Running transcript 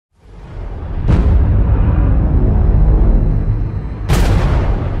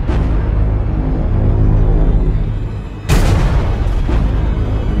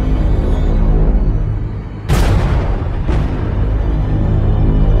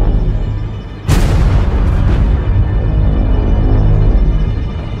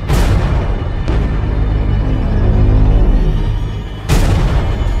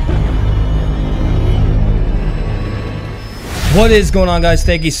What is going on, guys?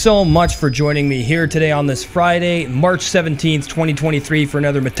 Thank you so much for joining me here today on this Friday, March 17th, 2023 for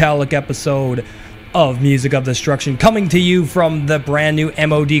another metallic episode of Music of Destruction, coming to you from the brand new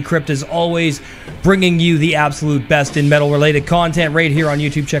MOD Crypt, as always, bringing you the absolute best in metal related content right here on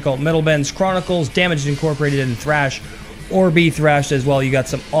YouTube. Check out Metal Ben's Chronicles, Damaged Incorporated, and Thrash or Be Thrashed as well. You got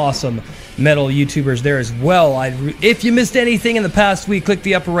some awesome metal YouTubers there as well. If you missed anything in the past week, click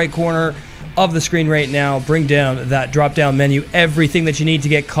the upper right corner of the screen right now, bring down that drop down menu. Everything that you need to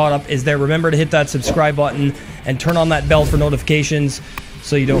get caught up is there. Remember to hit that subscribe button and turn on that bell for notifications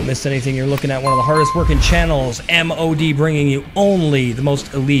so you don't miss anything. You're looking at one of the hardest working channels, MOD, bringing you only the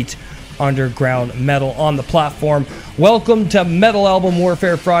most elite underground metal on the platform. Welcome to Metal Album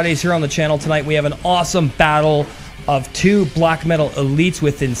Warfare Fridays here on the channel. Tonight we have an awesome battle of two black metal elites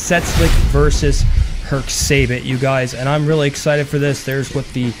with Entsetzlich Vs Herxsebet, you guys, and I'm really excited for this. There's what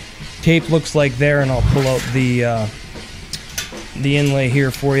the tape looks like there, and I'll pull out the inlay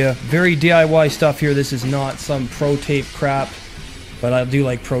here for you. Very DIY stuff here. This is not some pro tape crap, but I do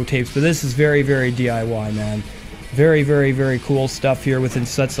like pro tapes. But this is very, very DIY, man. Very, very, very cool stuff here with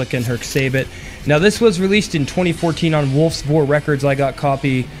Entsetzlich and Herxsebet. Now, this was released in 2014 on Wolsvuur Records. I got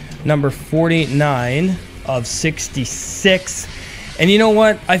copy number 49 of 66. And you know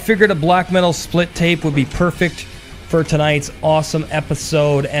what? I figured a black metal split tape would be perfect for tonight's awesome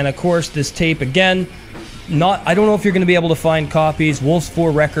episode. And of course, this tape, again, I don't know if you're going to be able to find copies.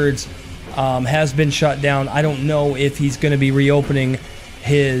 Wolsvuur Records has been shut down. I don't know if he's going to be reopening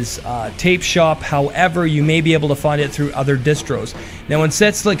his tape shop. However, you may be able to find it through other distros. Now,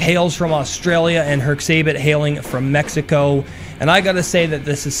 Entsetzlich hails from Australia and Herxsebet hailing from Mexico. And I gotta say that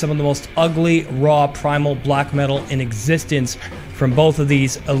this is some of the most ugly, raw, primal black metal in existence from both of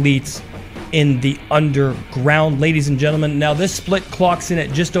these elites in the underground, ladies and gentlemen. Now, this split clocks in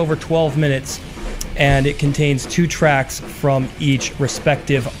at just over 12 minutes, and it contains two tracks from each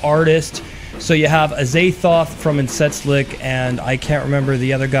respective artist. So you have Azathoth from Entsetzlich, and I can't remember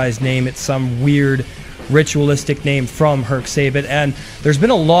the other guy's name. It's some weird ritualistic name from Herxsebet, and there's been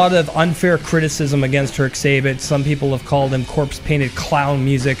a lot of unfair criticism against Herxsebet. Some people have called him corpse-painted clown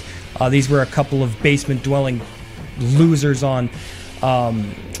music. These were a couple of basement-dwelling losers on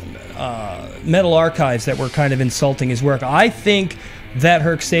Metal Archives that were kind of insulting his work. I think that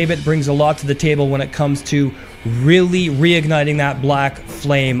Herxsebet brings a lot to the table when it comes to really reigniting that black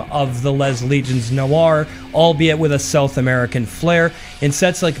flame of the Les Legions Noir, albeit with a South American flair.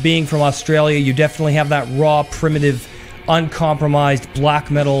 Entsetzlich being from Australia, you definitely have that raw, primitive, uncompromised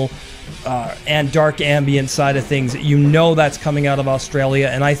black metal and dark ambient side of things. You know that's coming out of Australia,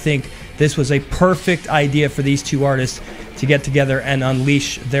 and I think this was a perfect idea for these two artists to get together and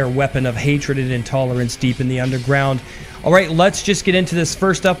unleash their weapon of hatred and intolerance deep in the underground. All right, let's just get into this.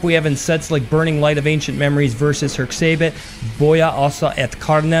 First up, we have Entsetzlich Burning Light of Ancient Memories versus Herxsebet, Boya Osa et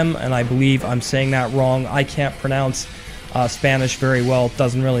Carnem, and I believe I'm saying that wrong. I can't pronounce Spanish very well. It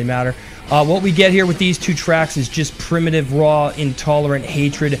doesn't really matter. What we get here with these two tracks is just primitive, raw, intolerant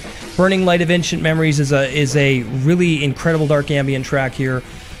hatred. Burning Light of Ancient Memories is a really incredible dark ambient track here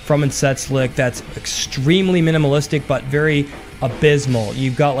from Entsetzlich that's extremely minimalistic but very abysmal.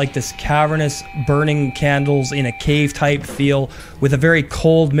 You've got like this cavernous burning candles in a cave type feel with a very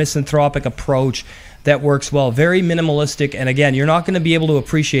cold misanthropic approach that works well. Very minimalistic, and again, you're not going to be able to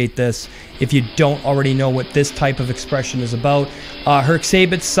appreciate this if you don't already know what this type of expression is about.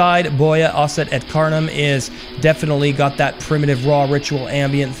 Herxsebet's side, Boya Oset et Carnem, is definitely got that primitive raw ritual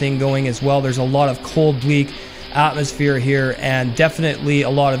ambient thing going as well. There's a lot of cold, bleak atmosphere here, and definitely a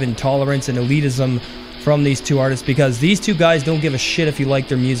lot of intolerance and elitism from these two artists, because these two guys don't give a shit if you like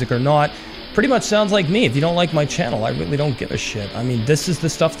their music or not. Pretty much sounds like me. If you don't like my channel, I really don't give a shit. I mean, this is the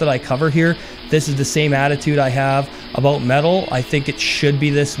stuff that I cover here. This is the same attitude I have about metal. I think it should be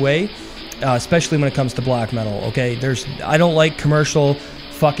this way, especially when it comes to black metal, okay? I don't like commercial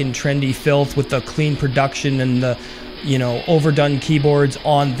fucking trendy filth with the clean production and the, you know, overdone keyboards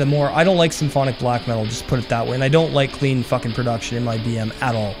on the more... I don't like symphonic black metal, just put it that way. And I don't like clean fucking production in my BM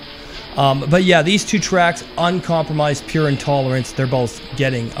at all. But yeah, these two tracks, uncompromised, pure intolerance, they're both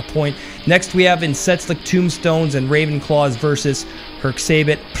getting a point. Next, we have Entsetzlich Tombstones and Ravenclaws versus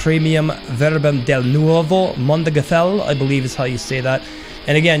Herxsebet Premium Verbum del Nuovo Mondegethel, I believe is how you say that.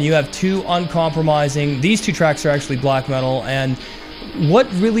 And again, you have two uncompromising... These two tracks are actually black metal, and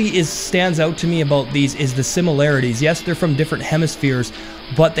what really stands out to me about these is the similarities. Yes, they're from different hemispheres,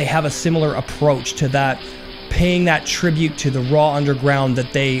 but they have a similar approach to that, paying that tribute to the raw underground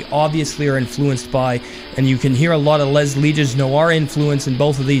that they obviously are influenced by. And you can hear a lot of Les Legions Noir influence in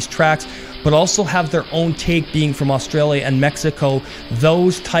both of these tracks, but also have their own take being from Australia and Mexico.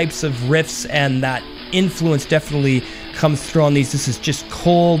 Those types of riffs and that influence definitely comes through on these. This is just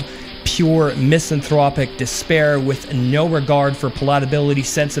cold, pure misanthropic despair with no regard for palatability,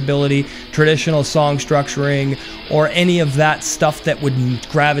 sensibility, traditional song structuring, or any of that stuff that would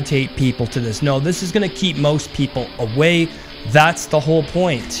gravitate people to this. No, this is going to keep most people away. That's the whole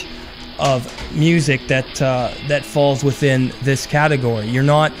point of music that falls within this category. You're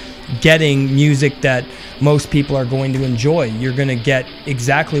not getting music that most people are going to enjoy. You're going to get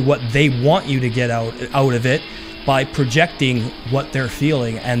exactly what they want you to get out of it by projecting what they're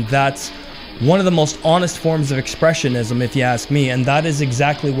feeling, and that's one of the most honest forms of expressionism, if you ask me. And that is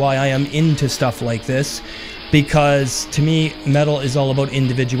exactly why I am into stuff like this, because to me, metal is all about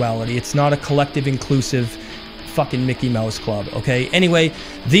individuality. It's not a collective, inclusive fucking Mickey Mouse Club, okay? Anyway,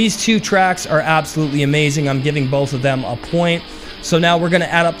 these two tracks are absolutely amazing. I'm giving both of them a point. So now we're going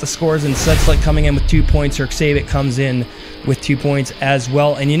to add up the scores, and Entsetzlich coming in with 2 points. Herxsebet comes in with 2 points as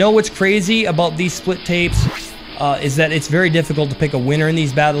well. And you know what's crazy about these split tapes? Is that it's very difficult to pick a winner in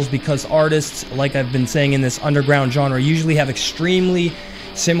these battles, because artists, like I've been saying in this underground genre, usually have extremely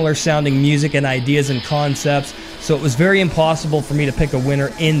similar sounding music and ideas and concepts. So it was very impossible for me to pick a winner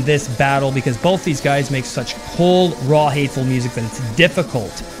in this battle, because both these guys make such cold, raw, hateful music that it's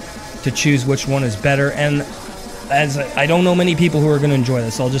difficult to choose which one is better. And as I don't know many people who are going to enjoy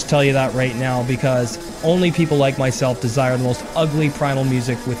this, I'll just tell you that right now, because only people like myself desire the most ugly primal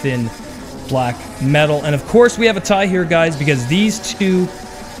music within black metal. And of course we have a tie here, guys, because these two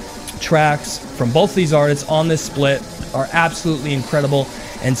tracks from both these artists on this split are absolutely incredible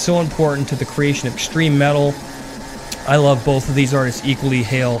and so important to the creation of extreme metal. I love both of these artists equally.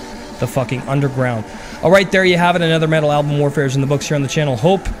 Hail the fucking underground. Alright, there you have it. Another metal album warfare is in the books here on the channel.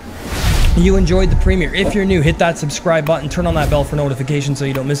 Hope you enjoyed the premiere. If you're new, hit that subscribe button, turn on that bell for notifications so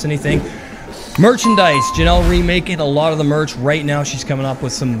you don't miss anything. Merchandise, Janelle remaking a lot of the merch right now. She's coming up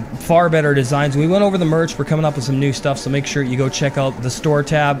with some far better designs. We went over the merch. We're coming up with some new stuff, so make sure you go check out the store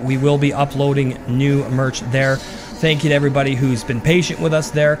tab. We will be uploading new merch there. Thank you to everybody who's been patient with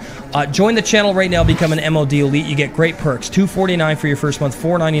us there. Join the channel right now, become an MOD Elite. You get great perks. $2.49 for your first month,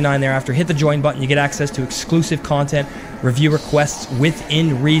 $4.99 thereafter. Hit the join button. You get access to exclusive content, review requests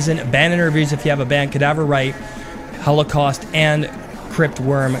within reason, band interviews if you have a band, Cadaver Right, Holocaust, and Crypt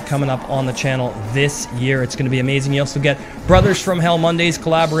Worm coming up on the channel this year. It's going to be amazing. You also get Brothers from Hell Mondays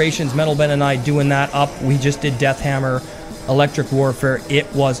collaborations. Metal Ben and I doing that up. We just did Death Hammer, Electric Warfare.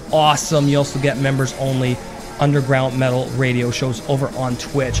 It was awesome. You also get members only underground metal radio shows over on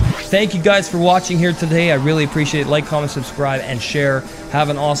Twitch. Thank you guys for watching here today. I really appreciate it. Like, comment, subscribe, and share. Have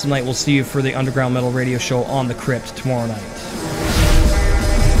an awesome night. We'll see you for the underground metal radio show on the Crypt tomorrow night.